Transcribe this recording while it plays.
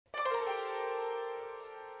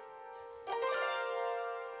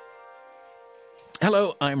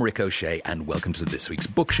Hello, I'm Rick O'Shea and welcome to this week's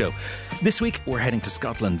book show. This week we're heading to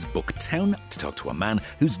Scotland's Book Town to talk to a man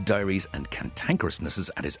whose diaries and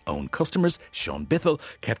cantankerousnesses at his own customers, Shaun Bythell,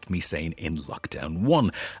 kept me sane in Lockdown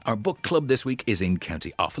 1. Our book club this week is in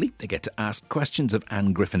County Offaly. They get to ask questions of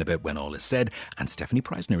Anne Griffin about When All Is Said, and Stephanie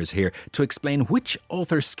Preisner is here to explain which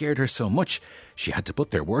author scared her so much she had to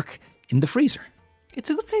put their work in the freezer. It's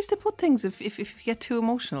a good place to put things if you get too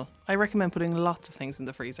emotional. I recommend putting lots of things in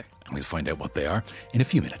the freezer. And we'll find out what they are in a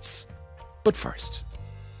few minutes. But first,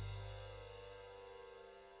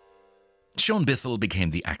 Shaun Bythell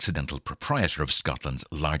became the accidental proprietor of Scotland's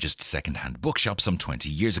largest second-hand bookshop some 20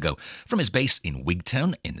 years ago. From his base in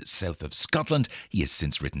Wigtown in the south of Scotland, he has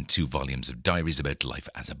since written 2 volumes of diaries about life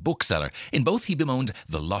as a bookseller. In both, he bemoaned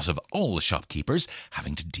the lot of all shopkeepers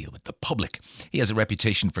having to deal with the public. He has a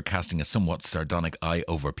reputation for casting a somewhat sardonic eye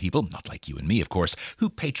over people, not like you and me, of course, who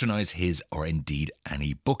patronise his or indeed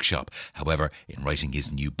any bookshop. However, in writing his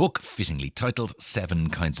new book, fittingly titled 7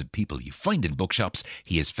 Kinds of People You Find in Bookshops,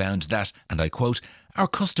 he has found that, and I quote, "Our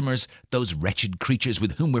customers, those wretched creatures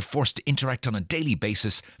with whom we're forced to interact on a daily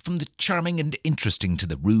basis, from the charming and interesting to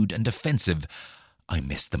the rude and offensive, I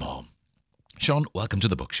miss them all." Shaun, welcome to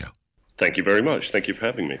the book show. Thank you very much. Thank you for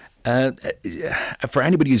having me. For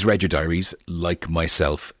anybody who's read your diaries, like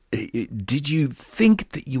myself, did you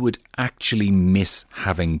think that you would actually miss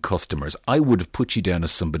having customers? I would have put you down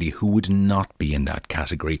as somebody who would not be in that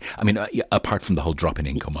category. I mean, apart from the whole drop in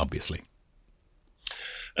income, obviously.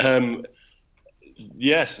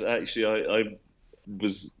 Yes, actually, I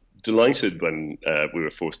was delighted when we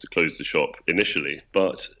were forced to close the shop initially,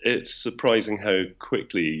 but it's surprising how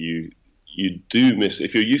quickly you do miss,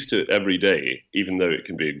 if you're used to it every day, even though it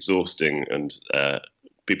can be exhausting and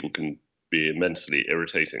people can be immensely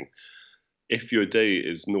irritating. If your day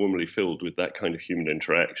is normally filled with that kind of human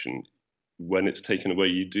interaction, when it's taken away,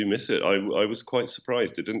 you do miss it. I was quite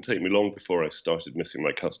surprised. It didn't take me long before I started missing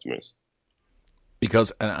my customers.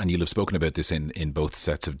 Because, and you'll have spoken about this in both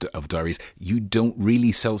sets of diaries, you don't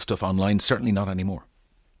really sell stuff online, certainly not anymore.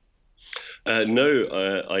 No,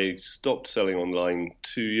 I stopped selling online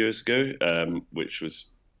 2 years ago, which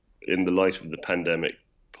was, in the light of the pandemic,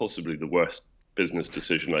 possibly the worst business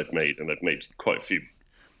decision I've made. And I've made quite a few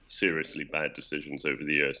seriously bad decisions over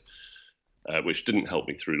the years, which didn't help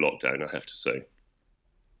me through lockdown, I have to say.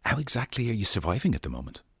 How exactly are you surviving at the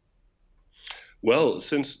moment? Well,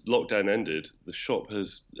 since lockdown ended, the shop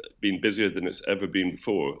has been busier than it's ever been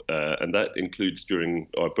before, and that includes during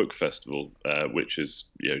our book festival, which is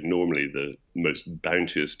normally the most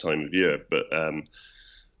bounteous time of year. But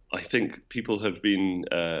I think people have been,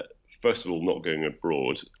 first of all, not going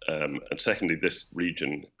abroad, and secondly, this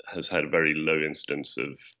region has had a very low incidence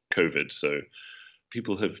of COVID, so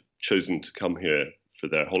people have chosen to come here for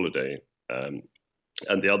their holiday.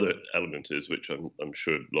 And the other element is, which I'm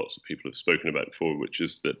sure lots of people have spoken about before, which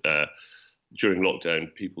is that during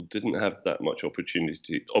lockdown, people didn't have that much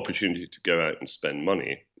opportunity to go out and spend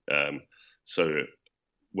money. So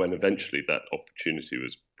when eventually that opportunity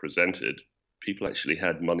was presented, people actually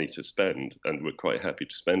had money to spend and were quite happy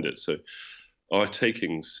to spend it. So our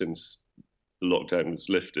takings since the lockdown was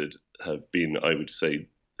lifted have been, I would say,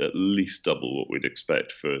 at least double what we'd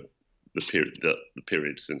expect for the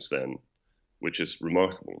period since then, which is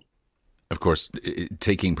remarkable. Of course,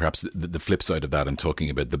 taking perhaps the flip side of that and talking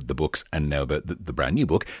about the books and now about the brand new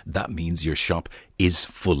book, that means your shop is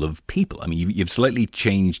full of people. I mean, you've slightly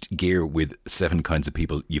changed gear with 7 kinds of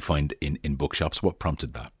people you find in bookshops. What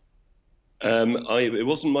prompted that? It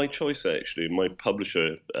wasn't my choice, actually. My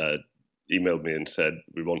publisher emailed me and said,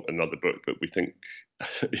 "We want another book, but we think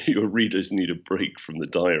your readers need a break from the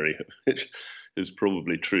diary," which is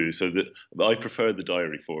probably true. So I prefer the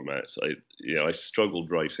diary format. I struggled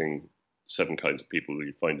writing 7 kinds of people that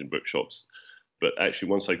you find in bookshops, but actually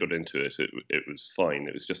once I got into it, it was fine.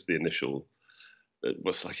 It was just the initial. It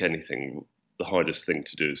was like anything. The hardest thing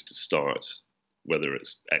to do is to start, whether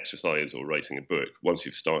it's exercise or writing a book. Once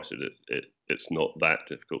you've started it's not that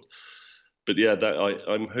difficult. But yeah,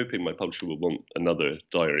 I'm hoping my publisher will want another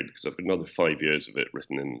diary because I've got another 5 years of it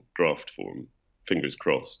written in draft form. Fingers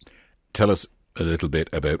crossed. Tell us a little bit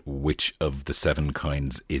about which of the 7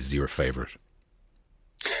 kinds is your favourite.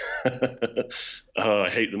 I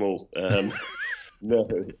hate them all. No,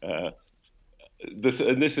 this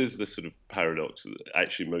is the sort of paradox.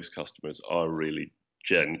 Actually, most customers are really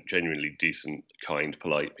genuinely decent, kind,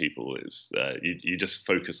 polite people. You just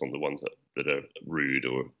focus on the ones that are rude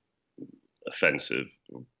or offensive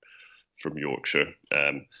from Yorkshire.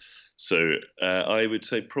 So I would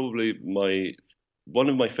say probably one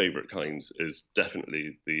of my favourite kinds is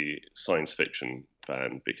definitely the science fiction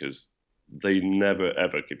fan, because they never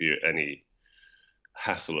ever give you any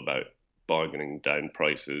hassle about bargaining down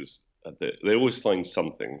prices. They always find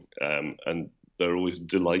something, and they're always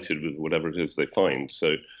delighted with whatever it is they find.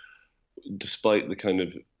 So, despite the kind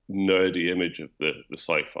of nerdy image of the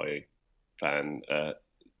sci-fi fan,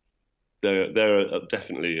 they're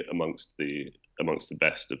definitely amongst the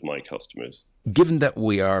best of my customers. Given that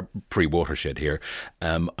we are pre-watershed here,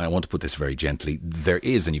 I want to put this very gently. There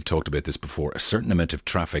is, and you've talked about this before, a certain amount of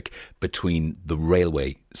traffic between the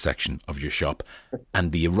railway section of your shop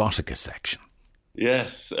and the erotica section.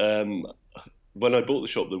 Yes. When I bought the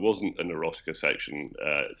shop, there wasn't an erotica section.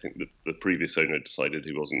 I think the previous owner decided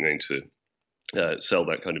he wasn't going to sell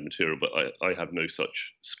that kind of material, but I have no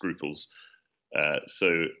such scruples.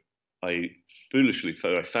 So I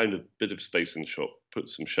found a bit of space in the shop, put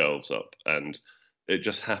some shelves up, and it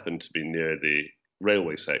just happened to be near the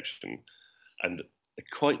railway section. And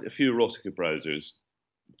quite a few erotica browsers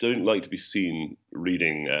don't like to be seen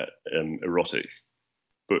reading erotic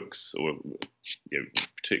books, or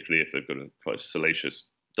particularly if they've got a quite salacious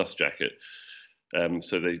dust jacket.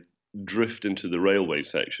 So they drift into the railway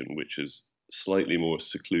section, which is slightly more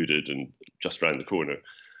secluded and just round the corner.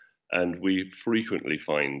 And we frequently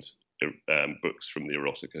find books from the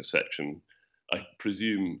erotica section, I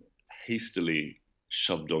presume hastily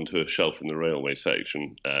shoved onto a shelf in the railway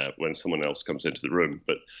section when someone else comes into the room.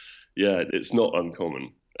 But yeah, it's not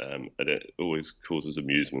uncommon, and it always causes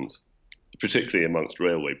amusement, particularly amongst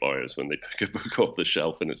railway buyers when they pick a book off the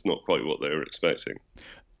shelf and it's not quite what they were expecting.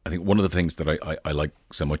 I think one of the things that I like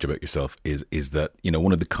so much about yourself is that,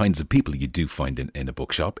 one of the kinds of people you do find in a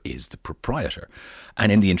bookshop is the proprietor.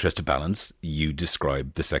 And in the interest of balance, you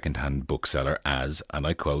describe the second-hand bookseller as, and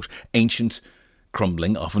I quote, ancient,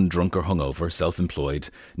 crumbling, often drunk or hungover, self-employed.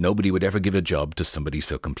 Nobody would ever give a job to somebody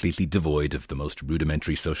so completely devoid of the most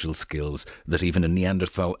rudimentary social skills that even a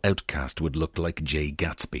Neanderthal outcast would look like Jay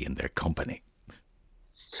Gatsby in their company.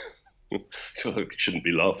 I shouldn't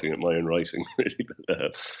be laughing at my own writing, really.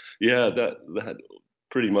 But yeah, that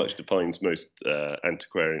pretty much defines most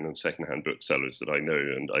antiquarian and second-hand booksellers that I know,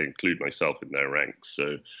 and I include myself in their ranks.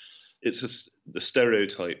 So it's the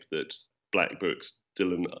stereotype that black books,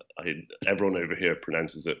 Dylan, everyone over here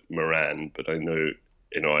pronounces it Moran, but I know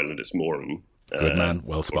in Ireland it's Moran. Good man,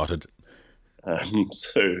 well spotted.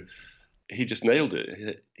 So he just nailed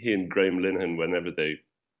it. He and Graham Linehan, whenever they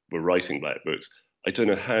were writing black books, I don't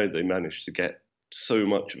know how they managed to get so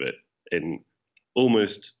much of it in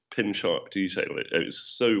almost pin-sharp detail.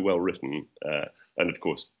 It's so well written, and of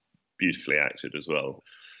course, beautifully acted as well.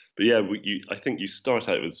 But yeah, I think you start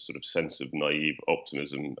out with a sort of sense of naive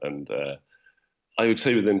optimism, and I would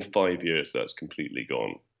say within 5 years that's completely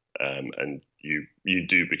gone, and you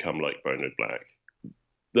do become like Bernard Black.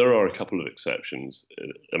 There are a couple of exceptions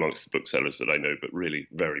amongst the booksellers that I know, but really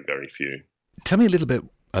very, very few. Tell me a little bit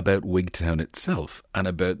about Wigtown itself, and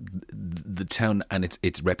about the town and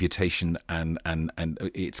its reputation and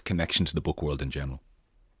its connection to the book world in general.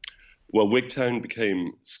 Well, Wigtown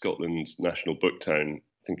became Scotland's national book town.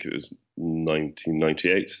 I think it was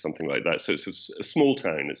 1998, something like that. So it's a small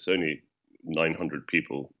town. It's only 900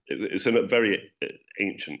 people. It's in a very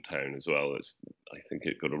ancient town as well. I think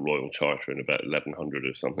it got a royal charter in about 1100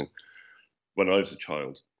 or something. When I was a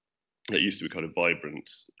child, it used to be kind of vibrant,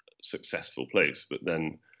 successful place, but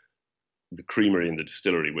then the creamery and the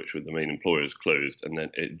distillery, which were the main employers, closed, and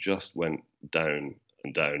then it just went down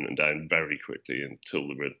and down and down very quickly until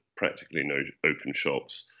there were practically no open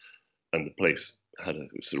shops, and the place had a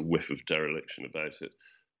sort of whiff of dereliction about it.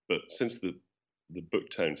 But since the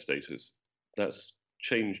booktown status, that's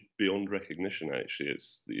changed beyond recognition. Actually,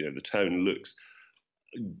 it's the town looks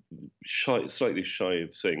slightly shy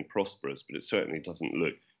of saying prosperous, but it certainly doesn't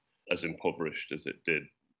look as impoverished as it did.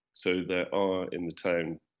 So there are in the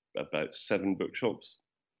town about 7 bookshops,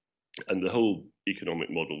 and the whole economic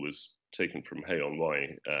model was taken from Hay on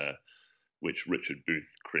Wye, which Richard Booth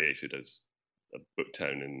created as a book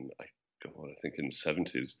town in, I think in the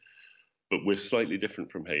 70s. But we're slightly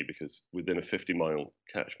different from Hay because within a 50-mile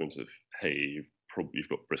catchment of Hay, you've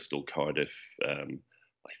got Bristol, Cardiff.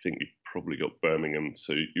 I think you've probably got Birmingham.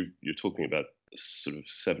 So you're talking about sort of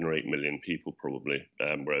 7 or 8 million people probably,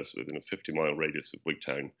 whereas within a 50-mile radius of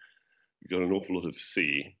Wigtown, you've got an awful lot of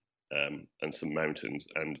sea and some mountains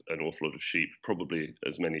and an awful lot of sheep, probably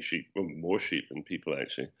as many sheep, well, more sheep than people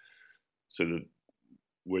actually. So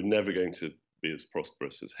we're never going to be as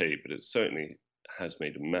prosperous as Hay, but it certainly has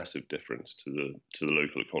made a massive difference to the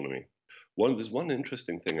local economy. There's one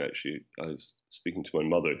interesting thing actually. I was speaking to my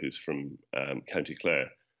mother, who's from County Clare,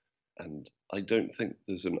 and I don't think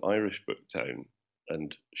there's an Irish book town,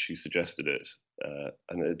 and she suggested it,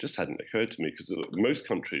 and it just hadn't occurred to me because most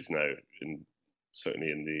countries now,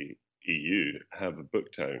 certainly in the EU have a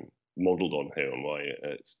book town modelled on Hay on Wye.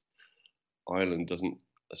 Ireland doesn't,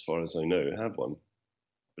 as far as I know, have one.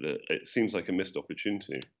 But it seems like a missed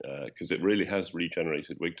opportunity because it really has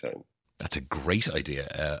regenerated Wigtown. That's a great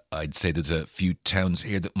idea. I'd say there's a few towns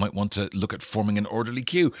here that might want to look at forming an orderly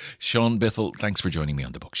queue. Shaun Bythell, thanks for joining me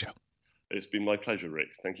on The Book Show. It's been my pleasure, Rick.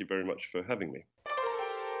 Thank you very much for having me.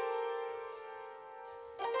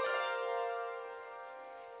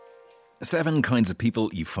 7 Kinds of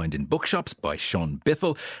People You Find in Bookshops by Shaun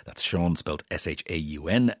Bythell. That's Shaun spelled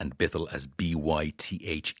Shaun and Bythell as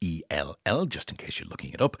Bythell, just in case you're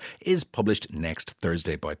looking it up, is published next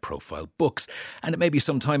Thursday by Profile Books. And it may be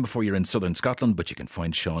some time before you're in southern Scotland, but you can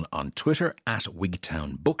find Shaun on Twitter at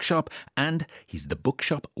Wigtown Bookshop, and he's the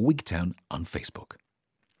Bookshop Wigtown on Facebook.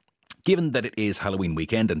 Given that it is Halloween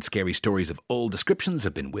weekend and scary stories of all descriptions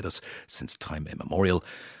have been with us since time immemorial,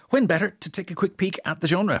 when better to take a quick peek at the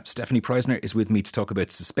genre? Stephanie Preisner is with me to talk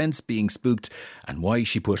about suspense, being spooked, and why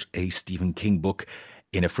she put a Stephen King book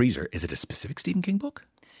in a freezer. Is it a specific Stephen King book?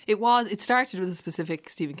 It was. It started with a specific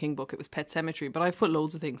Stephen King book. It was Pet Sematary, but I've put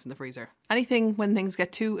loads of things in the freezer. Anything when things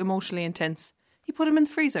get too emotionally intense, you put them in the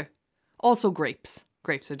freezer. Also grapes.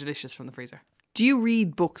 Grapes are delicious from the freezer. Do you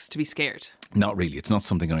read books to be scared? Not really. It's not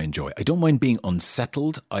something I enjoy. I don't mind being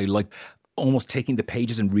unsettled. I like almost taking the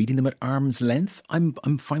pages and reading them at arm's length. I'm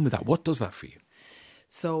fine with that. What does that for you?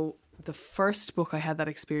 So the first book I had that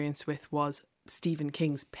experience with was Stephen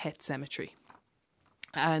King's Pet Sematary.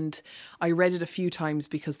 And I read it a few times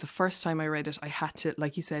because the first time I read it, I had to,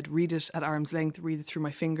 like you said, read it at arm's length, read it through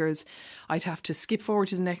my fingers. I'd have to skip forward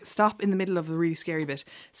to the next, stop in the middle of the really scary bit,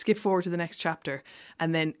 skip forward to the next chapter,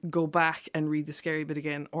 and then go back and read the scary bit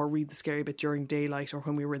again, or read the scary bit during daylight or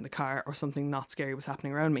when we were in the car or something not scary was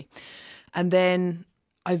happening around me. And then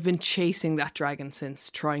I've been chasing that dragon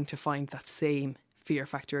since, trying to find that same fear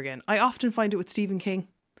factor again. I often find it with Stephen King,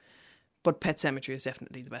 but Pet Sematary is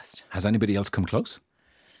definitely the best. Has anybody else come close?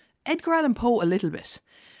 Edgar Allan Poe a little bit,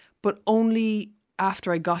 but only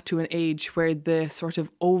after I got to an age where the sort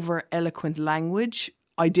of over eloquent language,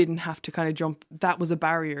 I didn't have to kind of jump. That was a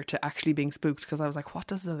barrier to actually being spooked because I was like, what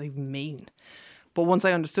does that even mean? But once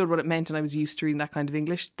I understood what it meant and I was used to reading that kind of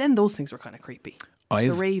English, then those things were kind of creepy.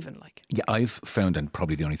 The Raven, like. Yeah, I've found, and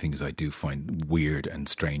probably the only things I do find weird and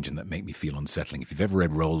strange and that make me feel unsettling. If you've ever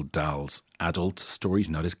read Roald Dahl's adult stories,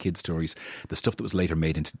 not his kid stories, the stuff that was later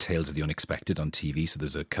made into Tales of the Unexpected on TV. So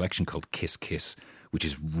there's a collection called Kiss Kiss, which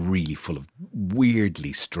is really full of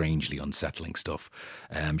weirdly, strangely unsettling stuff.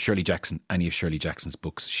 Shirley Jackson, any of Shirley Jackson's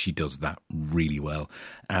books, she does that really well.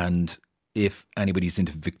 And if anybody's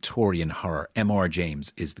into Victorian horror, M.R.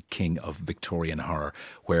 James is the king of Victorian horror,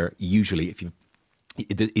 where usually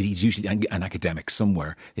he's usually an academic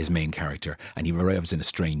somewhere, his main character, and he arrives in a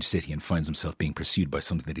strange city and finds himself being pursued by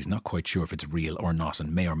something that he's not quite sure if it's real or not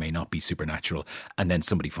and may or may not be supernatural, and then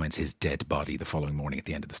somebody finds his dead body the following morning at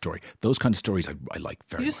the end of the story. Those kind of stories I like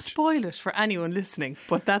very much. You just spoil it for anyone listening,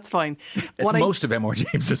 but that's fine. It's most of M.R.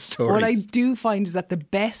 James's stories. What I do find is that the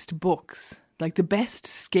best books, like the best,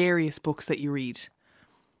 scariest books that you read,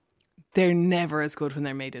 they're never as good when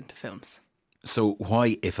they're made into films. So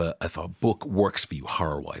why, if a book works for you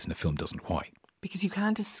horror-wise and a film doesn't, why? Because you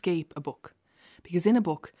can't escape a book. Because in a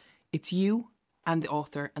book, it's you and the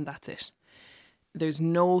author and that's it. There's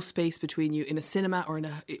no space between you. In a cinema or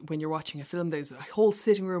when you're watching a film, there's a whole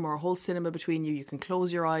sitting room or a whole cinema between you. You can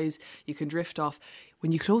close your eyes, you can drift off.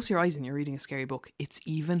 When you close your eyes and you're reading a scary book, it's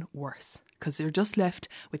even worse because you're just left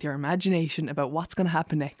with your imagination about what's going to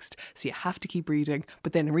happen next. So you have to keep reading,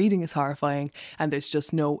 but then reading is horrifying and there's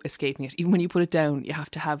just no escaping it. Even when you put it down, you have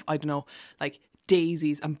to have, I don't know, like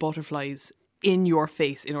daisies and butterflies in your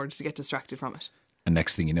face in order to get distracted from it. And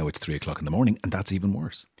next thing you know, it's 3 o'clock in the morning and that's even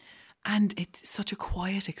worse. And it's such a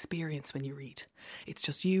quiet experience when you read. It's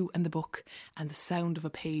just you and the book and the sound of a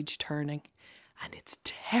page turning. And it's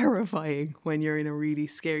terrifying when you're in a really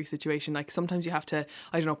scary situation. Like sometimes you have to,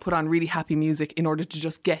 I don't know, put on really happy music in order to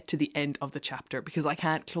just get to the end of the chapter because I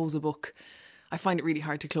can't close a book. I find it really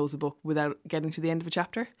hard to close a book without getting to the end of a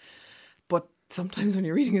chapter. But sometimes when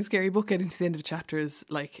you're reading a scary book, getting to the end of a chapter is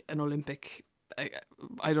like an Olympic,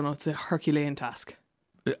 I don't know, it's a Herculean task.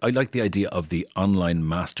 I like the idea of the online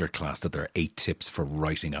masterclass that there are 8 tips for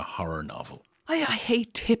writing a horror novel. I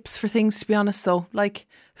hate tips for things, to be honest, though. Like,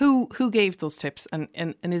 who gave those tips? And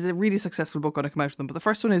is a really successful book going to come out of them? But the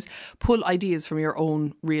first one is pull ideas from your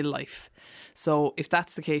own real life. So if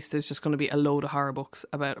that's the case, there's just going to be a load of horror books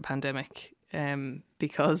about a pandemic.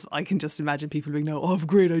 Because I can just imagine people being, oh, I have a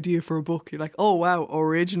great idea for a book. You're like, oh, wow,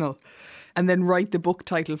 original. And then write the book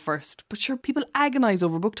title first. But sure, people agonise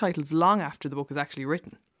over book titles long after the book is actually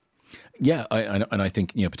written. Yeah, and I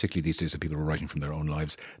think, particularly these days, if people are writing from their own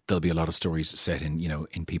lives, there'll be a lot of stories set in,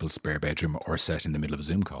 in people's spare bedroom or set in the middle of a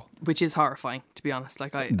Zoom call. Which is horrifying, to be honest.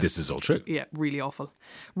 This is all true. Yeah, really awful.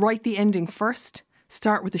 Write the ending first.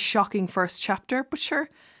 Start with a shocking first chapter. But sure,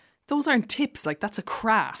 those aren't tips. That's a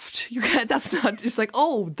craft. That's not, it's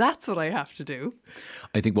that's what I have to do.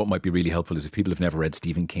 I think what might be really helpful is if people have never read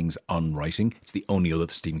Stephen King's On Writing, it's the only other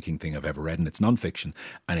Stephen King thing I've ever read, and it's non-fiction,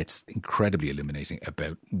 and it's incredibly illuminating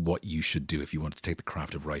about what you should do if you want to take the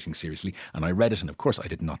craft of writing seriously. And I read it, and of course I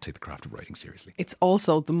did not take the craft of writing seriously. It's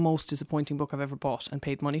also the most disappointing book I've ever bought and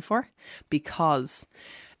paid money for, because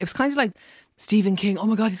it was kind of like Stephen King, oh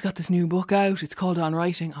my God, he's got this new book out. It's called On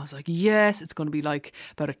Writing. I was like, yes, it's going to be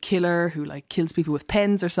about a killer who kills people with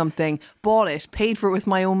pens or something. Bought it, paid for it with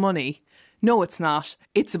my own money. No, it's not.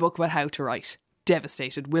 It's a book about how to write.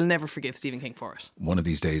 Devastated. We'll never forgive Stephen King for it. One of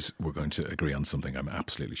these days, we're going to agree on something. I'm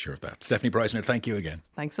absolutely sure of that. Stephanie Breisner, thank you again.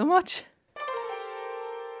 Thanks so much.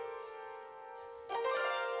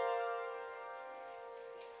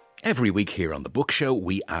 Every week here on The Book Show,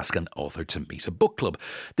 we ask an author to meet a book club.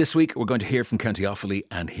 This week, we're going to hear from County Offaly,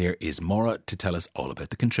 and here is Maura to tell us all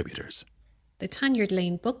about the contributors. The Tanyard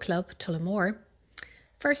Lane Book Club, Tullamore,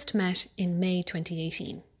 first met in May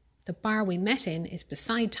 2018. The bar we met in is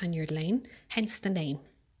beside Tanyard Lane, hence the name.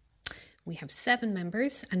 We have 7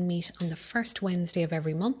 members and meet on the first Wednesday of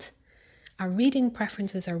every month. Our reading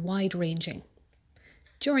preferences are wide-ranging.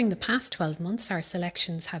 During the past 12 months, our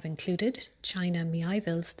selections have included China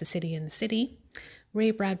Mieville's The City in the City,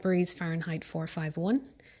 Ray Bradbury's Fahrenheit 451,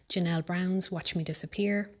 Janelle Brown's Watch Me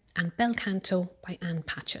Disappear, and Bel Canto by Anne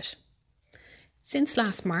Patchett. Since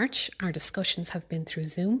last March, our discussions have been through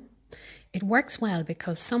Zoom. It works well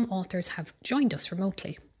because some authors have joined us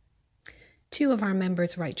remotely. 2 of our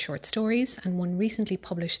members write short stories, and one recently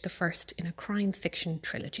published the first in a crime fiction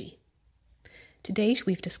trilogy. To date,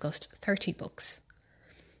 we've discussed 30 books.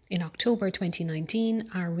 In October 2019,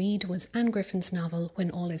 our read was Anne Griffin's novel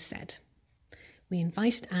When All Is Said. We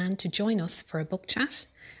invited Anne to join us for a book chat,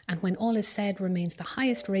 and When All Is Said remains the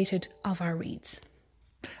highest rated of our reads.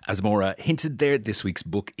 As Maura hinted there, this week's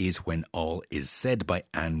book is When All Is Said by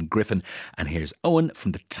Anne Griffin. And here's Owen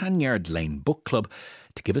from the Tanyard Lane Book Club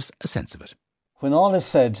to give us a sense of it. When All Is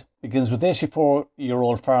Said begins with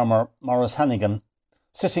 84-year-old farmer Maurice Hannigan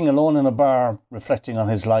sitting alone in a bar reflecting on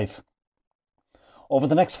his life. Over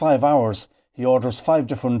the next 5 hours, he orders 5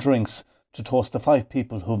 different drinks to toast the 5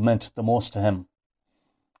 people who've meant the most to him.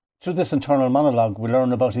 Through this internal monologue, we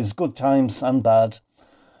learn about his good times and bad,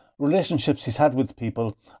 relationships he's had with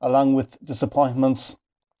people, along with disappointments,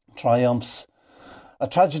 triumphs, a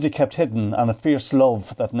tragedy kept hidden, and a fierce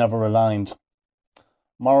love that never aligned.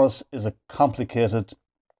 Maurice is a complicated,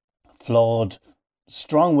 flawed,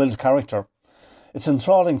 strong-willed character. It's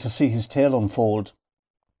enthralling to see his tale unfold.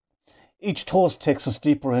 Each toast takes us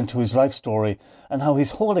deeper into his life story and how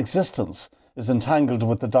his whole existence is entangled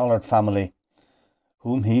with the Dollard family,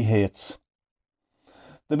 whom he hates.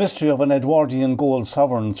 The mystery of an Edwardian gold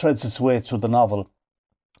sovereign threads its way through the novel,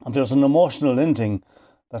 and there's an emotional ending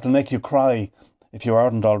that'll make you cry if you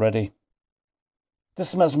aren't already.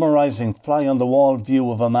 This mesmerising, fly-on-the-wall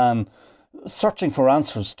view of a man searching for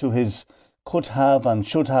answers to his could-have and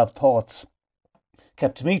should-have thoughts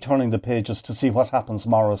kept me turning the pages to see what happens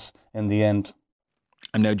Maurice in the end.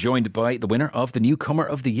 I'm now joined by the winner of the Newcomer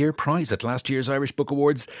of the Year prize at last year's Irish Book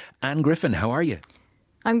Awards, Anne Griffin. How are you?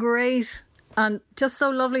 I'm great. And just so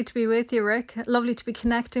lovely to be with you, Rick. Lovely to be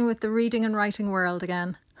connecting with the reading and writing world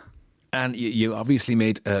again. And you obviously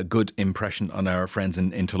made a good impression on our friends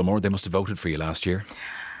in Tullamore. They must have voted for you last year.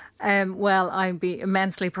 Well, I'd be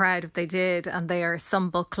immensely proud if they did. And they are some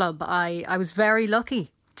book club. I was very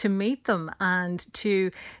lucky to meet them and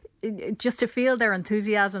just to feel their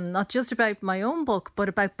enthusiasm, not just about my own book, but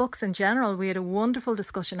about books in general. We had a wonderful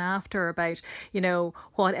discussion after about,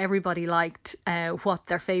 what everybody liked, what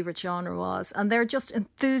their favourite genre was. And they're just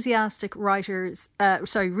enthusiastic readers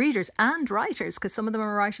and writers, because some of them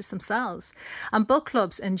are writers themselves. And book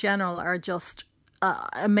clubs in general are just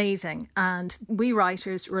amazing, and we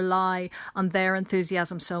writers rely on their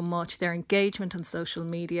enthusiasm so much, their engagement on social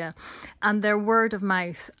media and their word of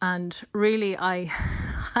mouth. And really I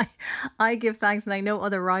give thanks, and I know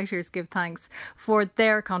other writers give thanks for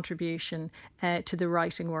their contribution to the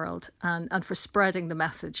writing world and for spreading the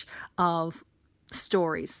message of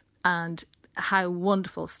stories and how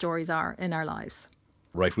wonderful stories are in our lives.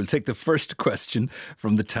 Right, we'll take the first question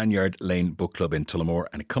from the Tanyard Lane Book Club in Tullamore,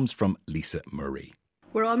 and it comes from Lisa Murray.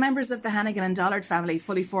 Were all members of the Hannigan and Dollard family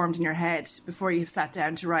fully formed in your head before you've sat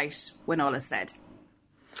down to write When All Is Said?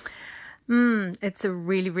 It's a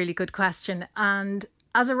really, really good question. And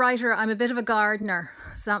As a writer, I'm a bit of a gardener.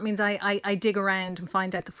 So that means I dig around and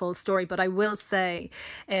find out the full story. But I will say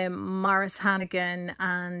Maurice Hannigan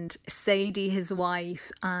and Sadie, his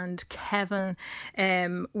wife, and Kevin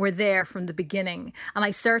were there from the beginning. And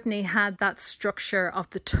I certainly had that structure of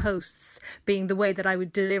the toasts being the way that I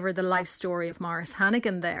would deliver the life story of Maurice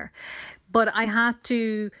Hannigan there. But I had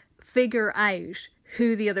to figure out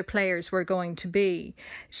who the other players were going to be.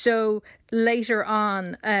 So later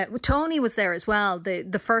on, Tony was there as well,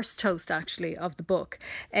 the first toast actually of the book.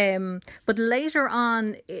 But later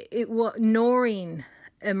on, Noreen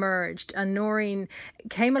emerged, and Noreen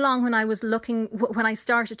came along when I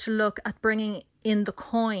started to look at bringing in the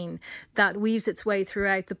coin that weaves its way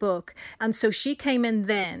throughout the book. And so she came in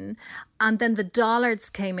then, and then the Dollards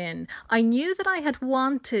came in. I knew that I had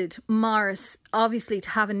wanted Maurice, obviously, to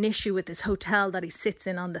have an issue with this hotel that he sits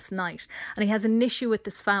in on this night. And he has an issue with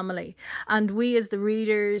this family. And we as the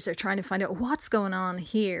readers are trying to find out what's going on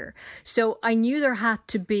here. So I knew there had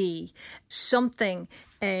to be something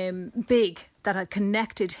big that had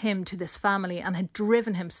connected him to this family and had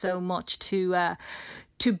driven him so much to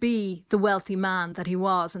be the wealthy man that he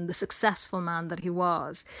was and the successful man that he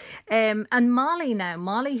was. And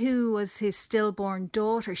Molly, who was his stillborn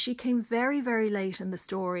daughter, she came very, very late in the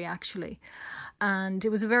story, actually. And it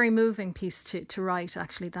was a very moving piece to write,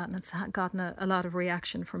 actually, that, and it's gotten a lot of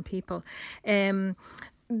reaction from people. In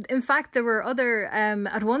fact, there were other,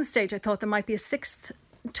 at one stage I thought there might be a sixth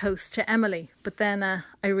toast to Emily, but then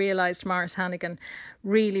I realised Maurice Hannigan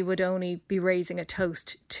really would only be raising a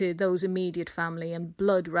toast to those immediate family and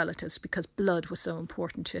blood relatives, because blood was so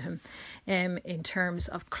important to him in terms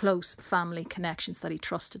of close family connections that he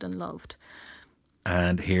trusted and loved.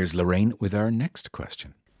 And here's Lorraine with our next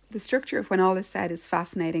question. The structure of When All Is Said is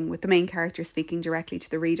fascinating, with the main character speaking directly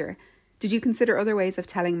to the reader. Did you consider other ways of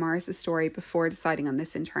telling Maurice's story before deciding on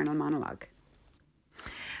this internal monologue?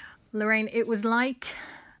 Lorraine, it was like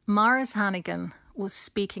Maurice Hannigan was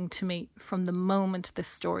speaking to me from the moment this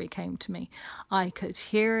story came to me. I could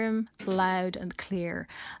hear him loud and clear,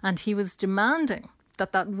 and he was demanding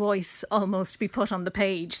that voice almost be put on the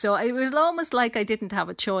page. So it was almost like I didn't have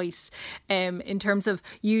a choice in terms of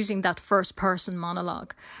using that first person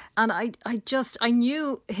monologue. And I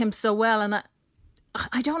knew him so well, and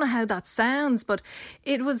I don't know how that sounds, but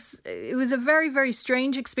it was a very, very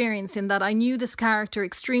strange experience in that I knew this character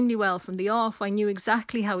extremely well from the off. I knew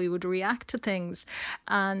exactly how he would react to things.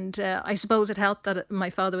 And I suppose it helped that my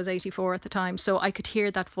father was 84 at the time, so I could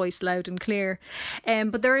hear that voice loud and clear.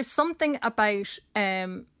 But there is something about,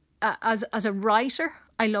 as a writer,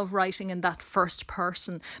 I love writing in that first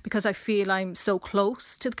person because I feel I'm so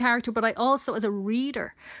close to the character, but I also, as a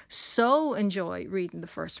reader, so enjoy reading the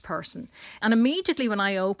first person. And immediately when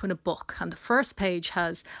I open a book and the first page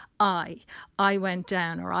has I went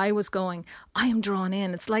down, or I was going, I am drawn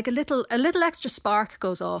in. It's like a little extra spark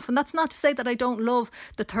goes off. And that's not to say that I don't love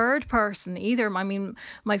the third person either. I mean,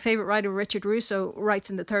 my favourite writer, Richard Russo,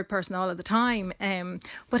 writes in the third person all of the time.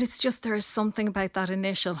 But it's just, there is something about that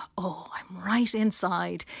initial, I'm right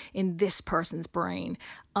inside in this person's brain.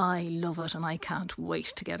 I love it, and I can't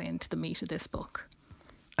wait to get into the meat of this book.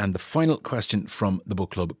 And the final question from the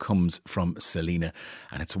book club comes from Selena,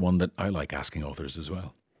 and it's one that I like asking authors as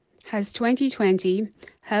well. Has 2020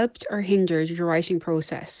 helped or hindered your writing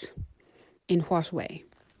process? In what way?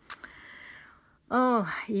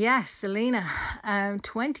 Oh, yes, Selena.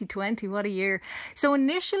 2020, what a year. So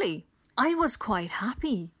initially, I was quite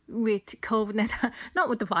happy with COVID, not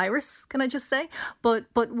with the virus, can I just say, but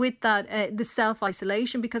with that, the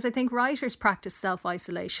self-isolation, because I think writers practice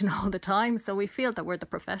self-isolation all the time, so we feel that we're the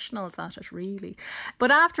professionals at it, really.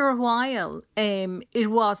 But after a while,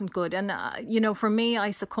 it wasn't good. And, for me,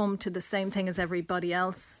 I succumbed to the same thing as everybody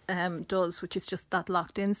else does, which is just that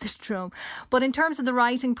locked-in syndrome. But in terms of the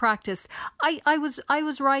writing practice, I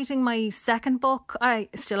was writing my second book. I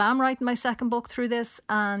still am writing my second book through this,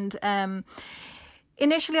 and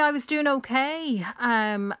initially, I was doing okay,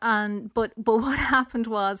 but what happened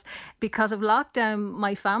was, because of lockdown,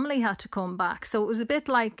 my family had to come back. So it was a bit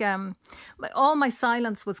like all my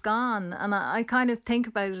silence was gone, and I kind of think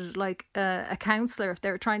about it like a counsellor, if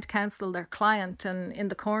they're trying to counsel their client, and in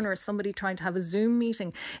the corner is somebody trying to have a Zoom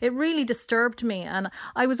meeting. It really disturbed me, and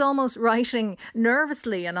I was almost writing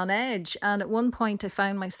nervously and on edge. And at one point, I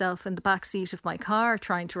found myself in the back seat of my car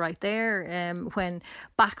trying to write there, when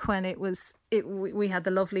it was. We had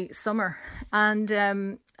the lovely summer, and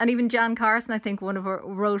And even Jan Carson, I think,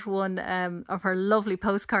 wrote one of her lovely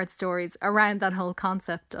postcard stories around that whole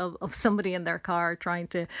concept of somebody in their car trying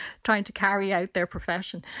to carry out their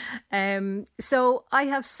profession. So I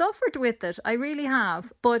have suffered with it. I really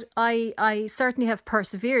have. But I certainly have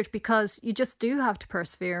persevered, because you just do have to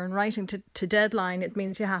persevere. And writing to deadline, it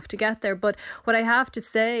means you have to get there. But what I have to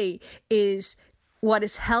say is, what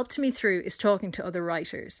has helped me through is talking to other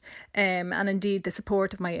writers, and indeed the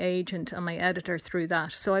support of my agent and my editor through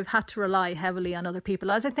that. So I've had to rely heavily on other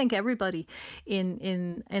people, as I think everybody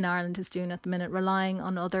in Ireland is doing at the minute, relying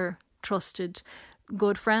on other trusted,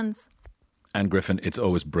 good friends. Anne Griffin, it's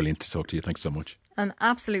always brilliant to talk to you. Thanks so much. An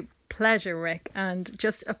absolute pleasure, Rick, and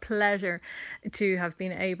just a pleasure to have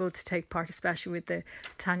been able to take part, especially with the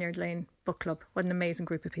Tanyard Lane Book Club. What an amazing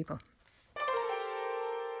group of people.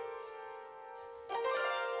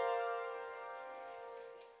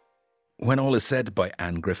 When All Is Said by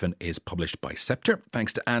Anne Griffin is published by Sceptre.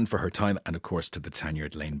 Thanks to Anne for her time, and of course to the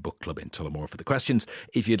Tanyard Lane Book Club in Tullamore for the questions.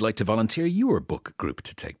 If you'd like to volunteer your book group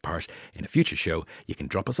to take part in a future show, you can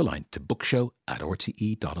drop us a line to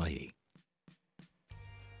bookshow@rte.ie.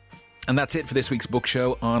 And that's it for this week's Book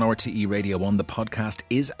Show on RTE Radio 1. The podcast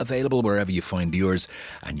is available wherever you find yours,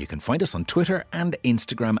 and you can find us on Twitter and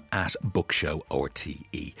Instagram at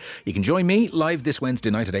Bookshow_RTE. You can join me live this Wednesday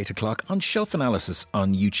night at 8 o'clock on Shelf Analysis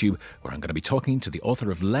on YouTube, where I'm going to be talking to the author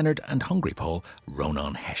of Leonard and Hungry Paul,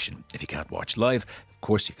 Ronan Hession. If you can't watch live, of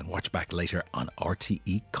course you can watch back later on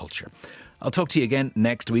RTE Culture. I'll talk to you again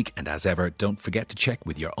next week, and as ever, don't forget to check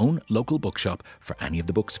with your own local bookshop for any of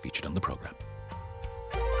the books featured on the programme.